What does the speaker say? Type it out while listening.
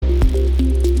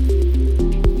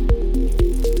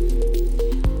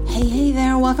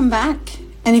back.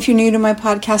 And if you're new to my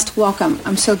podcast, welcome.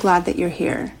 I'm so glad that you're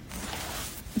here.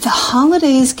 The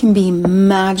holidays can be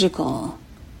magical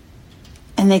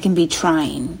and they can be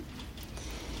trying.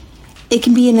 It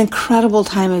can be an incredible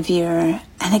time of year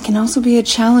and it can also be a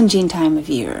challenging time of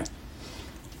year.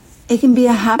 It can be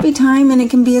a happy time and it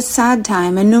can be a sad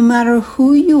time. And no matter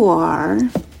who you are,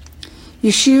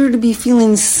 you're sure to be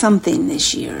feeling something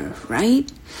this year,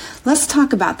 right? Let's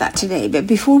talk about that today. But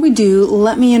before we do,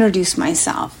 let me introduce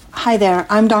myself. Hi there,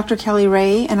 I'm Dr. Kelly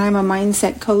Ray, and I'm a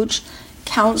mindset coach,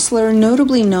 counselor,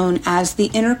 notably known as the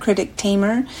inner critic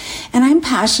tamer. And I'm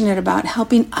passionate about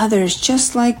helping others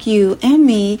just like you and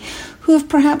me who have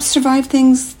perhaps survived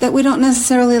things that we don't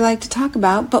necessarily like to talk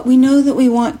about, but we know that we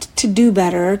want to do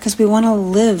better because we want to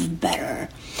live better.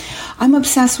 I'm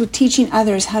obsessed with teaching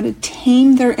others how to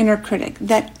tame their inner critic,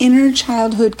 that inner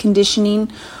childhood conditioning,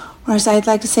 or as I'd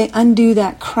like to say, undo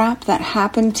that crap that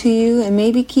happened to you and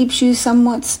maybe keeps you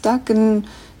somewhat stuck and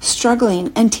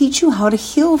struggling, and teach you how to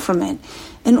heal from it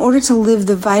in order to live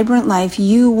the vibrant life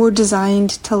you were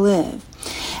designed to live.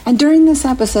 And during this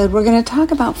episode, we're going to talk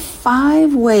about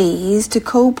 5 ways to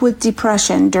cope with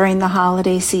depression during the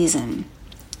holiday season.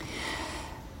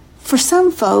 For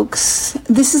some folks,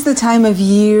 this is the time of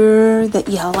year that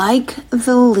you like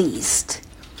the least.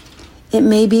 It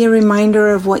may be a reminder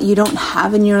of what you don't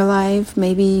have in your life.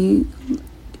 Maybe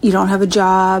you don't have a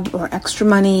job or extra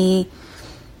money,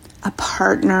 a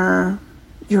partner,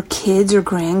 your kids or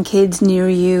grandkids near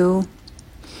you.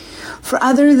 For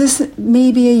others, this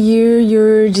may be a year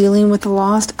you're dealing with the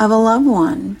loss of a loved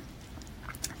one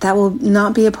that will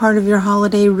not be a part of your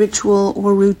holiday ritual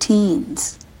or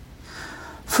routines.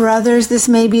 For others, this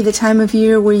may be the time of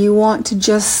year where you want to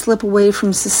just slip away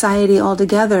from society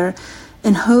altogether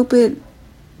and hope it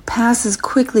passes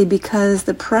quickly because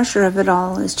the pressure of it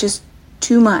all is just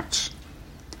too much.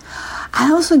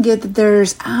 I also get that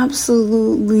there's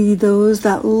absolutely those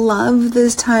that love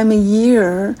this time of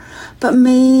year but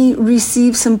may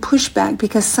receive some pushback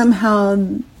because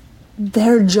somehow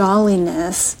their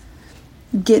jolliness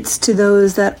gets to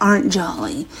those that aren't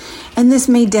jolly, and this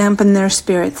may dampen their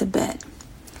spirits a bit.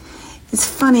 It's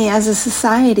funny, as a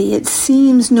society, it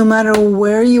seems no matter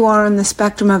where you are on the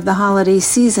spectrum of the holiday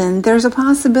season, there's a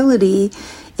possibility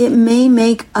it may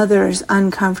make others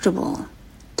uncomfortable,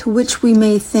 to which we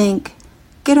may think,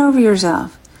 get over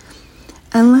yourself,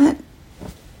 and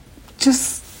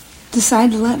just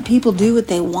decide to let people do what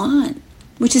they want,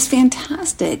 which is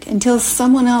fantastic, until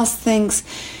someone else thinks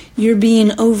you're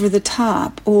being over the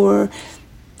top or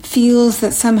feels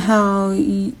that somehow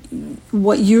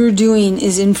what you're doing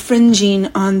is infringing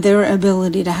on their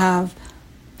ability to have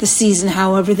the season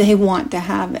however they want to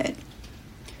have it.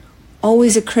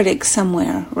 Always a critic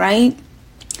somewhere, right?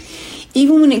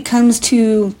 Even when it comes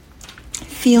to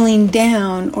feeling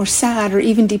down or sad or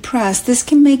even depressed, this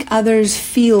can make others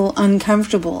feel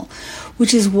uncomfortable,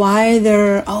 which is why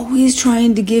they're always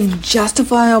trying to give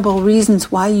justifiable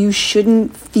reasons why you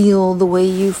shouldn't feel the way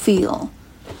you feel.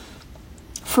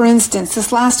 For instance,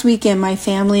 this last weekend, my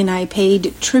family and I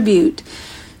paid tribute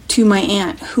to my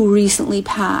aunt who recently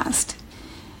passed.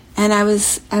 And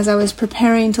as I was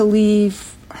preparing to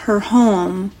leave her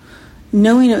home,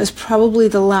 knowing it was probably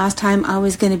the last time I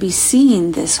was going to be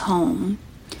seeing this home,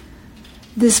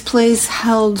 this place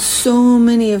held so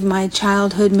many of my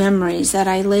childhood memories that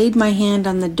I laid my hand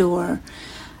on the door,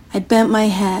 I bent my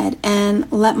head,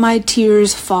 and let my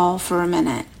tears fall for a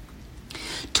minute.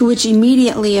 To which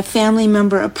immediately a family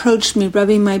member approached me,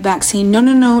 rubbing my back, saying,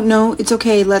 no, it's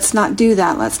okay, let's not do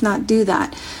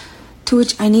that. To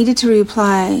which I needed to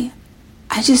reply,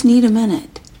 I just need a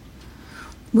minute.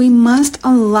 We must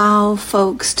allow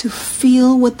folks to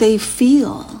feel what they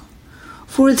feel,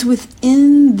 for it's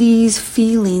within these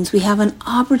feelings we have an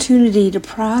opportunity to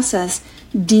process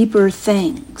deeper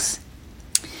things.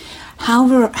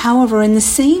 However, in the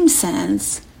same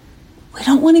sense, we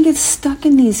don't want to get stuck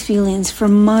in these feelings for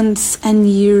months and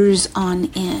years on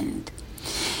end.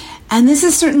 And this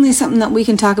is certainly something that we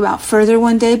can talk about further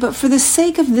one day, but for the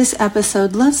sake of this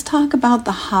episode, let's talk about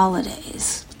the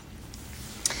holidays.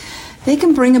 They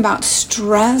can bring about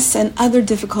stress and other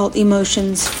difficult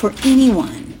emotions for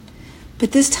anyone,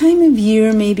 but this time of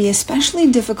year may be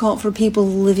especially difficult for people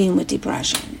living with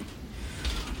depression.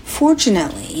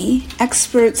 Fortunately,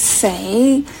 experts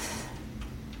say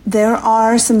there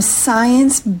are some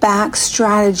science-backed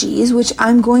strategies which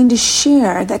I'm going to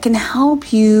share that can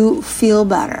help you feel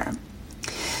better.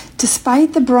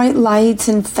 Despite the bright lights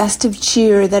and festive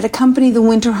cheer that accompany the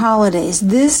winter holidays,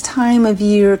 this time of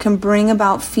year can bring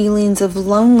about feelings of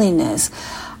loneliness,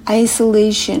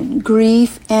 isolation,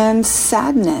 grief, and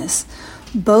sadness,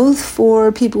 both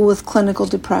for people with clinical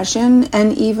depression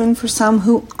and even for some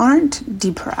who aren't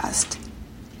depressed.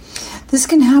 This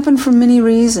can happen for many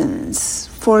reasons.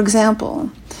 For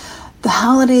example, the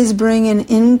holidays bring an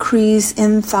increase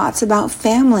in thoughts about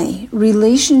family,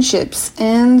 relationships,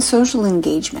 and social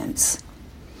engagements.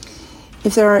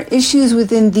 If there are issues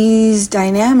within these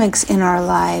dynamics in our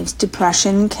lives,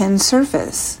 depression can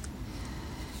surface.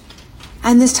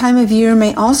 And this time of year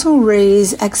may also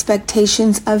raise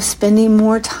expectations of spending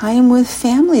more time with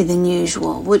family than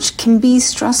usual, which can be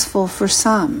stressful for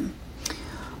some.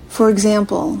 For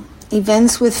example,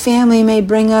 events with family may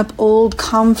bring up old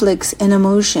conflicts and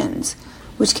emotions,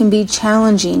 which can be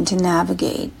challenging to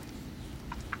navigate.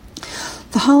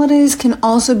 The holidays can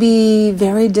also be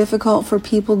very difficult for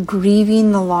people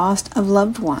grieving the loss of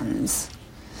loved ones.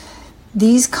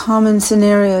 These common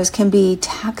scenarios can be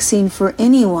taxing for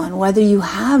anyone, whether you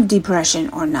have depression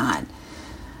or not.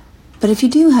 But if you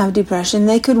do have depression,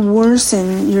 they could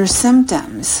worsen your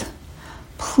symptoms.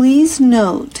 Please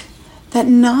note that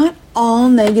not all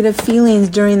negative feelings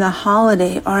during the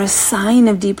holiday are a sign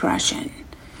of depression.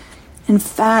 In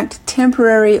fact,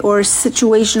 temporary or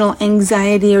situational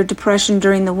anxiety or depression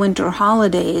during the winter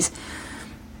holidays,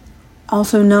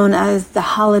 also known as the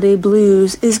holiday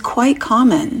blues, is quite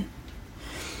common.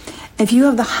 If you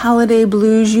have the holiday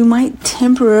blues, you might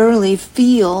temporarily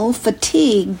feel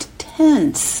fatigued,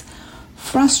 tense,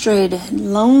 frustrated,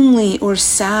 lonely, or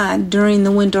sad during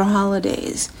the winter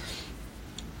holidays.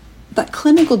 But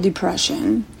clinical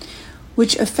depression,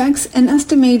 which affects an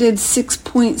estimated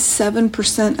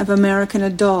 6.7% of American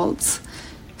adults,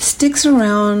 sticks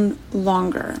around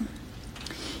longer.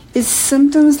 Its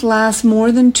symptoms last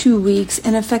more than 2 weeks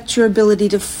and affect your ability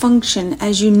to function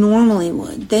as you normally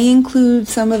would. They include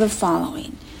some of the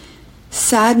following: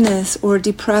 sadness or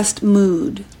depressed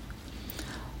mood,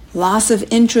 loss of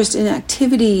interest in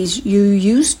activities you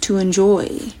used to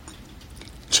enjoy,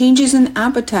 changes in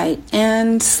appetite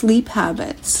and sleep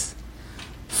habits,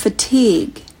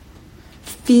 fatigue,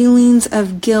 feelings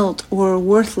of guilt or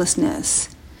worthlessness,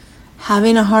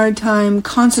 having a hard time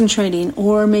concentrating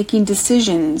or making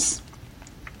decisions,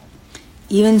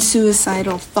 even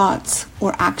suicidal thoughts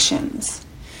or actions.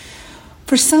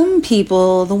 For some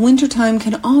people, the wintertime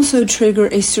can also trigger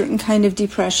a certain kind of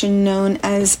depression known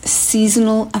as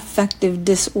seasonal affective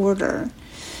disorder.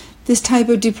 This type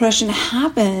of depression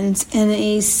happens in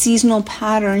a seasonal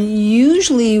pattern,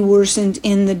 usually worsened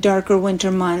in the darker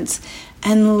winter months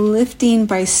and lifting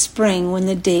by spring when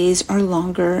the days are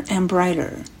longer and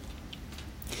brighter.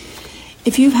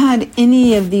 If you've had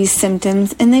any of these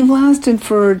symptoms and they've lasted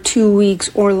for 2 weeks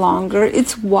or longer,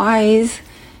 it's wise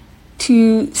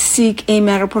to seek a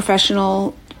medical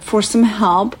professional for some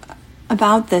help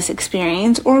about this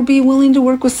experience, or be willing to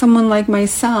work with someone like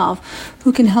myself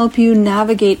who can help you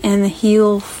navigate and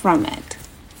heal from it.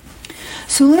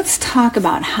 So let's talk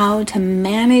about how to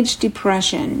manage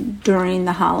depression during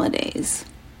the holidays.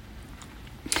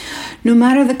 No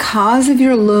matter the cause of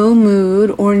your low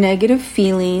mood or negative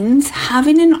feelings,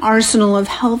 having an arsenal of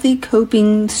healthy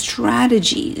coping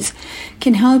strategies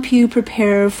can help you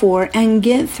prepare for and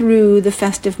get through the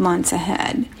festive months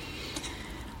ahead.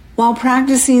 While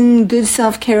practicing good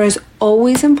self-care is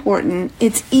always important,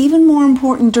 it's even more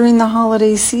important during the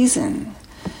holiday season.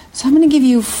 So I'm going to give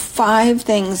you 5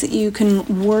 things that you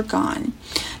can work on.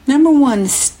 Number 1,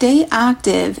 stay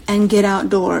active and get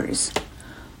outdoors.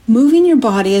 Moving your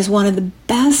body is one of the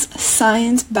best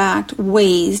science-backed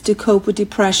ways to cope with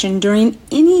depression during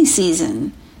any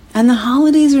season, and the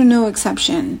holidays are no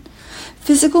exception.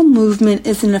 Physical movement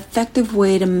is an effective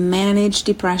way to manage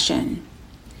depression.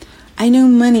 I know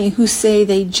many who say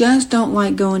they just don't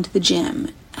like going to the gym,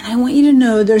 and I want you to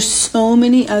know there's so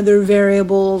many other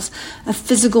variables of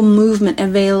physical movement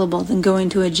available than going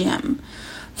to a gym.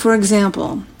 For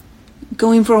example,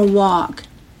 going for a walk,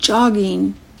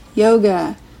 jogging,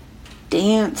 yoga,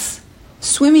 dance,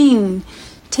 swimming,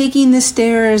 taking the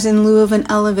stairs in lieu of an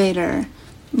elevator,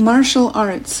 martial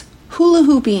arts, hula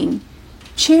hooping,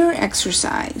 chair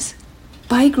exercise,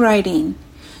 bike riding,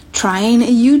 trying a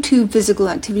YouTube physical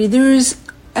activity. There's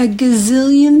a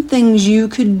gazillion things you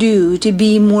could do to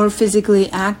be more physically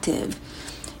active.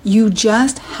 You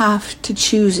just have to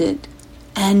choose it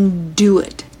and do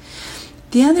it.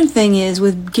 The other thing is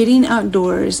with getting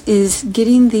outdoors is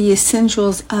getting the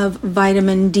essentials of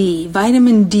vitamin D.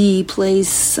 Vitamin D plays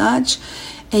such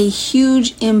a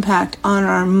huge impact on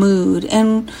our mood,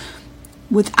 and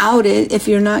without it, if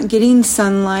you're not getting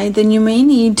sunlight, then you may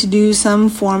need to do some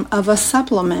form of a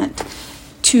supplement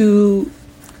to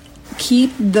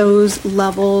keep those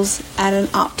levels at an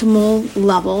optimal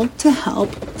level to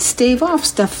help stave off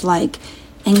stuff like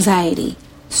anxiety,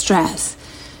 stress,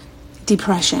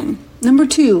 depression. Number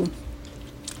 2,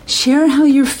 share how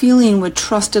you're feeling with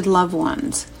trusted loved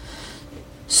ones.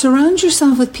 Surround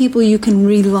yourself with people you can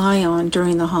rely on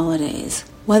during the holidays,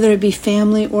 whether it be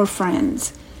family or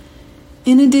friends.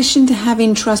 In addition to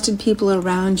having trusted people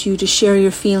around you to share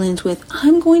your feelings with,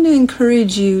 I'm going to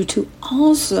encourage you to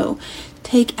also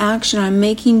take action on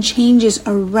making changes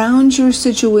around your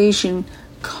situation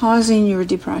causing your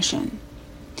depression.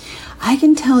 I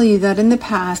can tell you that in the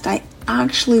past, I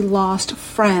actually lost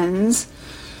friends,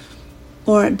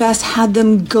 or at best had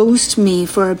them ghost me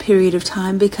for a period of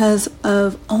time because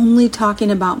of only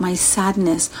talking about my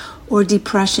sadness or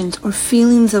depressions or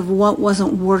feelings of what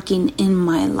wasn't working in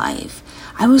my life.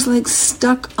 I was like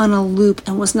stuck on a loop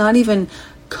and was not even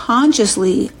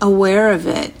consciously aware of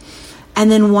it,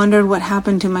 and then wondered what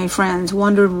happened to my friends,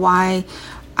 wondered why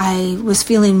I was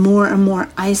feeling more and more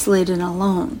isolated and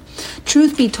alone.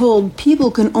 Truth be told,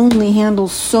 people can only handle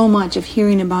so much of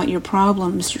hearing about your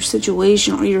problems, your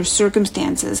situation, or your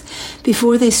circumstances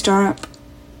before they start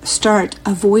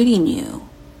avoiding you.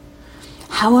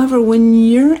 However, when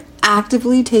you're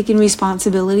actively taking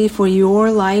responsibility for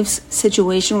your life's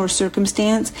situation or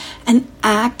circumstance and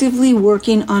actively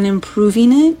working on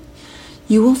improving it,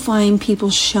 you will find people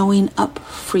showing up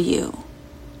for you.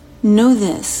 Know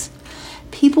this.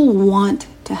 People want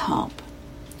to help,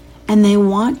 and they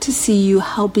want to see you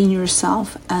helping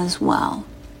yourself as well.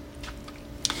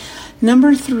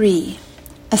 Number 3,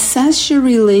 assess your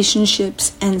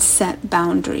relationships and set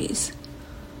boundaries.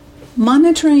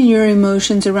 Monitoring your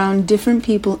emotions around different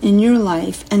people in your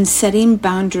life and setting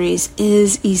boundaries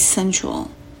is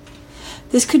essential.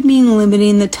 This could mean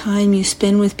limiting the time you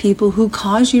spend with people who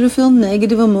cause you to feel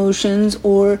negative emotions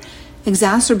or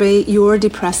exacerbate your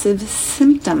depressive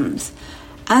symptoms,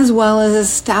 as well as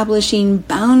establishing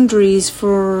boundaries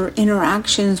for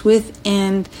interactions with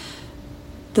and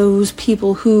those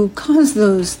people who cause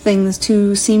those things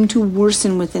to seem to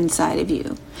worsen within inside of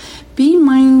you. Be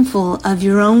mindful of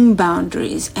your own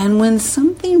boundaries, and when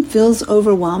something feels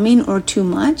overwhelming or too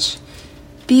much,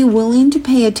 be willing to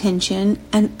pay attention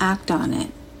and act on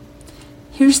it.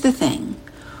 Here's the thing.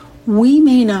 We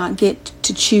may not get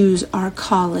to choose our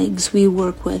colleagues we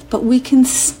work with, but we can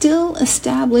still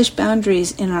establish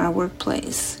boundaries in our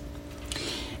workplace.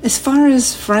 As far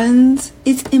as friends,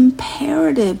 it's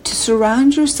imperative to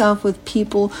surround yourself with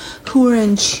people who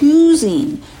are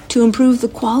choosing to improve the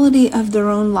quality of their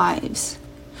own lives.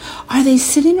 Are they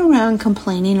sitting around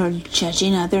complaining or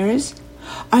judging others?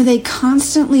 Are they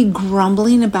constantly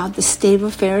grumbling about the state of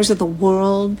affairs of the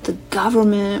world, the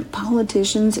government,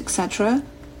 politicians, etc.?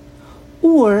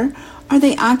 Or are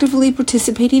they actively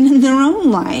participating in their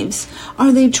own lives?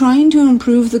 Are they trying to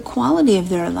improve the quality of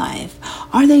their life?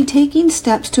 Are they taking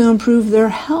steps to improve their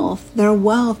health, their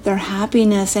wealth, their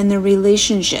happiness, and their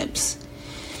relationships?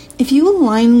 If you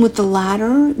align with the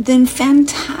latter, then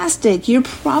fantastic. You're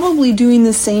probably doing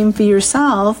the same for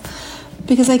yourself,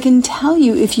 because I can tell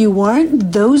you if you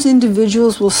weren't, those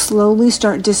individuals will slowly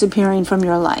start disappearing from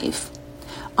your life.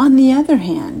 On the other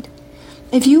hand,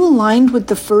 if you aligned with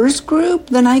the first group,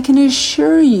 then I can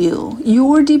assure you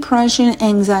your depression,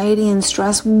 anxiety, and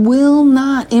stress will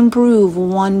not improve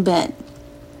one bit.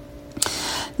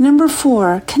 Number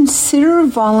 4, consider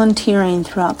volunteering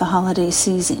throughout the holiday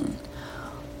season.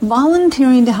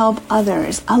 Volunteering to help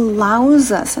others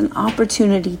allows us an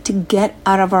opportunity to get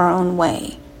out of our own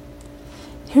way.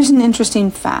 Here's an interesting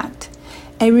fact.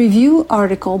 A review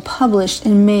article published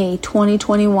in May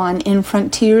 2021 in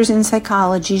Frontiers in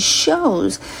Psychology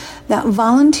shows that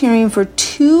volunteering for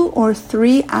 2 or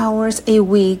 3 hours a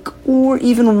week, or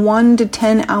even 1 to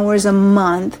 10 hours a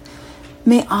month,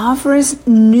 may offer us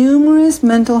numerous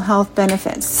mental health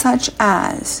benefits, such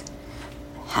as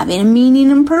having a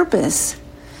meaning and purpose,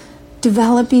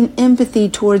 developing empathy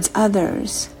towards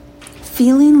others,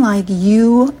 feeling like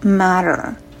you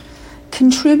matter,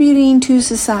 contributing to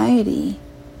society,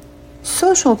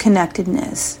 social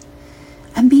connectedness,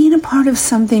 and being a part of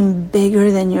something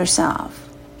bigger than yourself.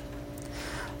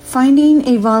 Finding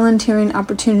a volunteering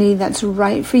opportunity that's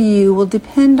right for you will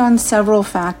depend on several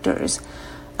factors,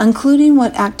 including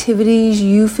what activities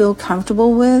you feel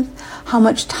comfortable with, how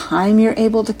much time you're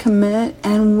able to commit,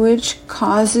 and which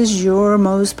causes you're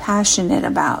most passionate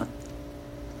about.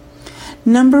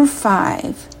 Number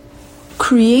 5,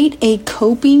 create a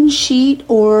coping sheet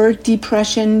or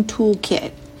depression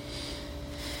toolkit.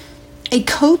 A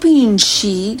coping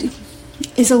sheet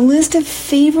is a list of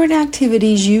favorite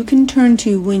activities you can turn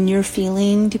to when you're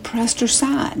feeling depressed or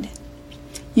sad.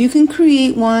 You can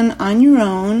create one on your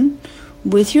own,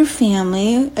 with your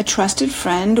family, a trusted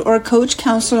friend, or a coach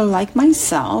counselor like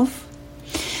myself.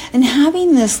 And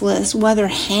having this list, whether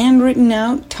handwritten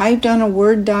out, typed on a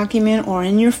Word document, or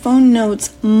in your phone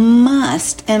notes,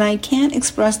 must, and I can't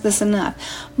express this enough,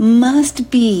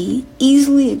 must be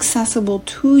easily accessible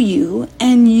to you,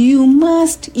 and you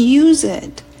must use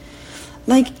it.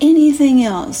 Like anything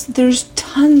else, there's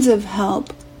tons of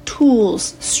help,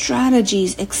 tools,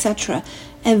 strategies, etc.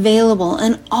 available,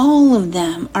 and all of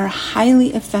them are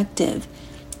highly effective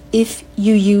if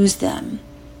you use them.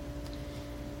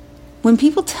 When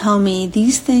people tell me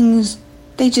these things,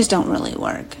 they just don't really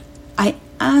work, I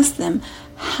ask them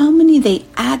how many they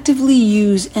actively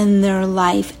use in their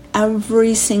life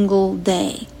every single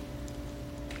day.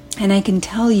 And I can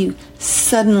tell you,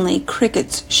 suddenly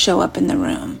crickets show up in the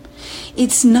room.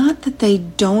 It's not that they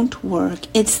don't work,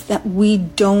 it's that we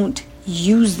don't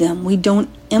use them, we don't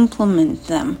implement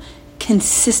them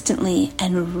consistently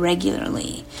and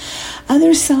regularly.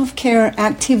 Other self-care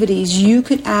activities you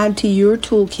could add to your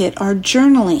toolkit are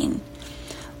journaling,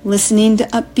 listening to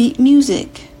upbeat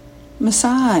music,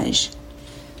 massage,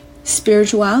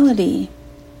 spirituality,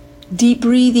 deep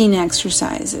breathing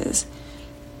exercises,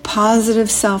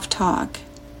 positive self-talk,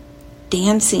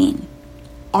 dancing,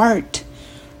 art,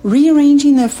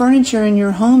 rearranging the furniture in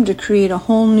your home to create a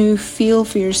whole new feel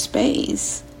for your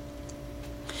space.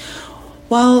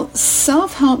 While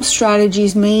self-help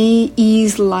strategies may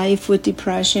ease life with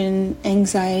depression,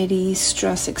 anxiety,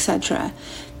 stress, etc.,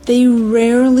 they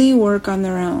rarely work on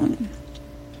their own.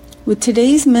 With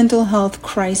today's mental health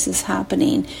crisis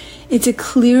happening, it's a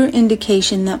clear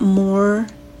indication that more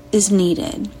is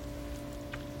needed.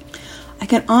 I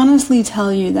can honestly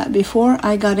tell you that before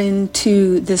I got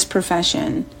into this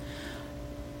profession,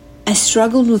 I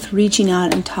struggled with reaching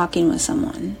out and talking with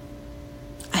someone.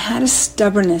 I had a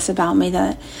stubbornness about me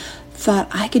that thought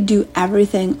I could do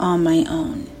everything on my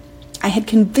own. I had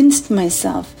convinced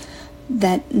myself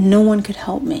that no one could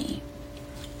help me.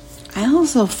 I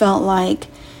also felt like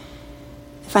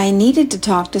if I needed to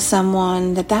talk to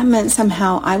someone, that meant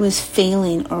somehow I was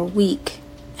failing or weak,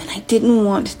 and I didn't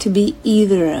want to be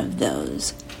either of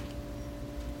those.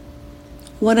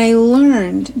 What I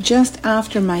learned just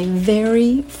after my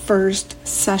very first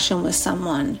session with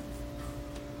someone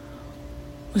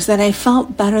was that I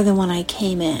felt better than when I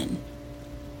came in.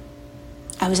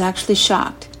 I was actually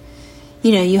shocked.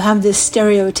 You have this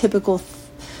stereotypical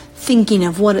thinking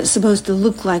of what it's supposed to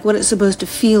look like, what it's supposed to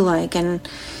feel like, and,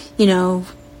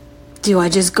 do I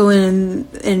just go in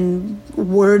and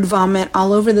word vomit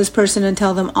all over this person and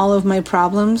tell them all of my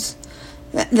problems?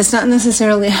 That's not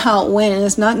necessarily how it went.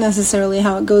 It's not necessarily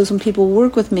how it goes when people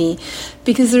work with me,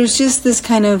 because there's just this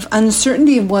kind of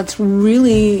uncertainty of what's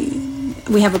really.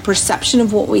 We have a perception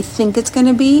of what we think it's going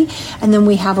to be, and then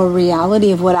we have a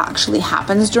reality of what actually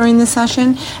happens during the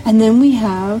session, and then we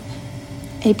have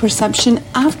a perception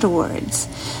afterwards.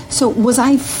 So was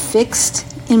I fixed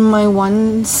in my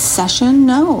one session?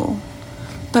 No.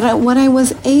 But what I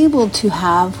was able to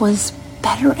have was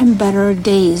better and better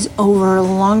days over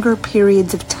longer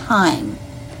periods of time.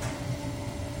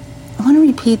 I want to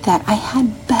repeat that. I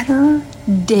had better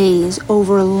days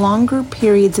over longer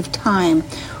periods of time,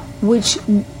 which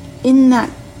in that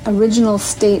original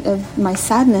state of my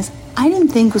sadness, I didn't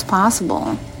think was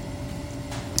possible.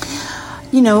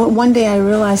 One day I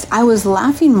realized I was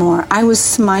laughing more, I was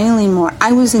smiling more,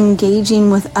 I was engaging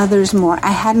with others more.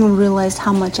 I hadn't realized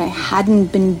how much I hadn't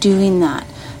been doing that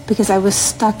because I was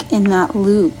stuck in that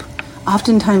loop.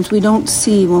 Oftentimes we don't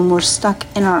see when we're stuck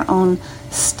in our own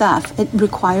stuff. It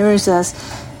requires us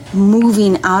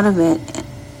moving out of it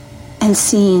and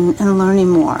seeing and learning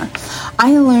more.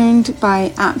 I learned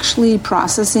by actually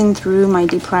processing through my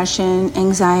depression,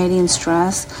 anxiety, and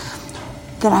stress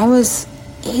that I was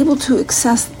able to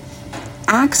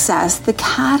access the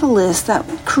catalyst that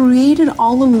created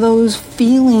all of those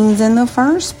feelings in the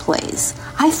first place.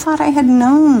 I thought I had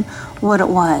known what it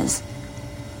was.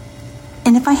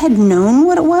 And if I had known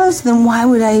what it was, then why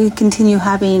would I continue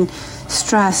having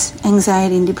stress,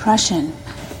 anxiety, and depression?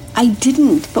 I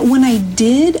didn't. But when I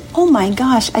did, oh my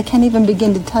gosh, I can't even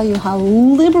begin to tell you how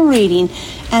liberating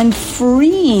and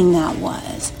freeing that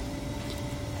was.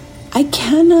 I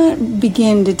cannot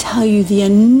begin to tell you the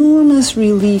enormous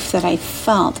relief that I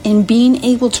felt in being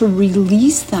able to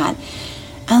release that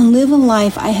and live a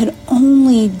life I had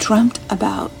only dreamt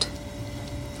about.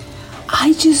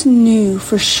 I just knew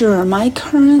for sure my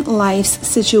current life's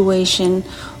situation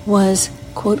was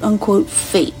quote-unquote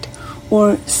fate.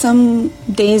 Or some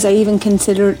days I even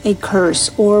considered a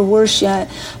curse, or worse yet,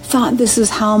 thought this is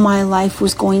how my life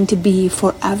was going to be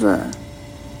forever.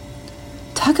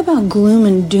 Talk about gloom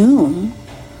and doom.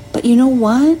 But you know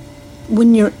what?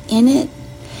 When you're in it,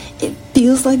 it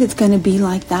feels like it's going to be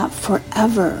like that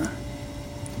forever.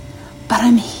 But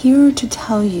I'm here to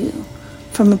tell you,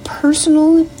 from a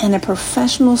personal and a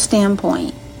professional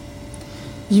standpoint,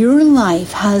 your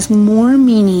life has more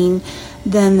meaning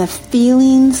than the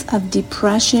feelings of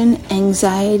depression,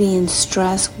 anxiety, and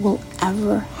stress will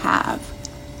ever have.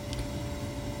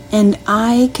 And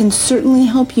I can certainly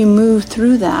help you move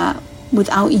through that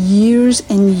without years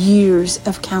and years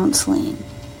of counseling.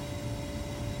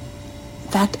 In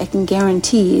fact, I can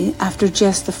guarantee after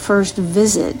just the first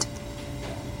visit,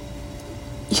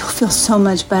 you'll feel so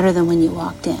much better than when you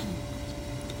walked in.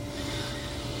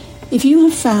 If you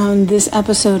have found this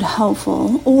episode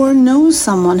helpful or know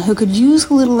someone who could use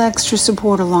a little extra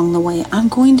support along the way, I'm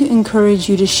going to encourage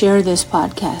you to share this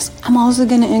podcast. I'm also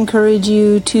going to encourage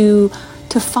you to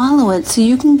follow it so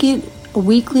you can get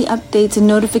weekly updates and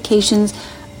notifications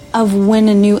of when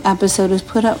a new episode is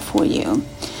put up for you.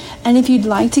 And if you'd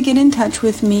like to get in touch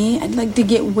with me, I'd like to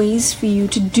get ways for you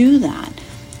to do that.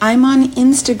 I'm on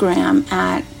Instagram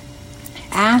at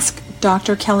Ask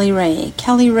Dr. Kelly Ray.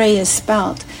 Kelly Ray is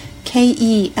spelled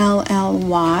Kellyrae.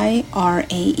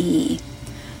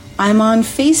 I'm on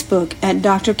Facebook at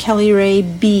Dr. Kelly Ray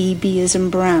B as in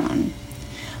Brown.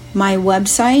 My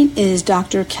website is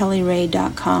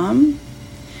drkellyrae.com.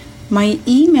 My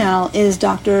email is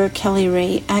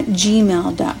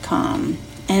drkellyrae@gmail.com.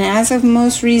 And as of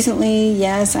most recently,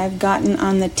 yes, I've gotten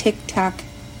on the TikTok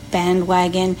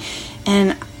bandwagon,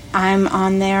 and I'm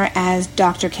on there as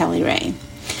Dr. Kelly Ray.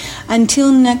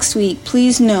 Until next week,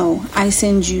 please know I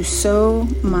send you so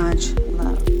much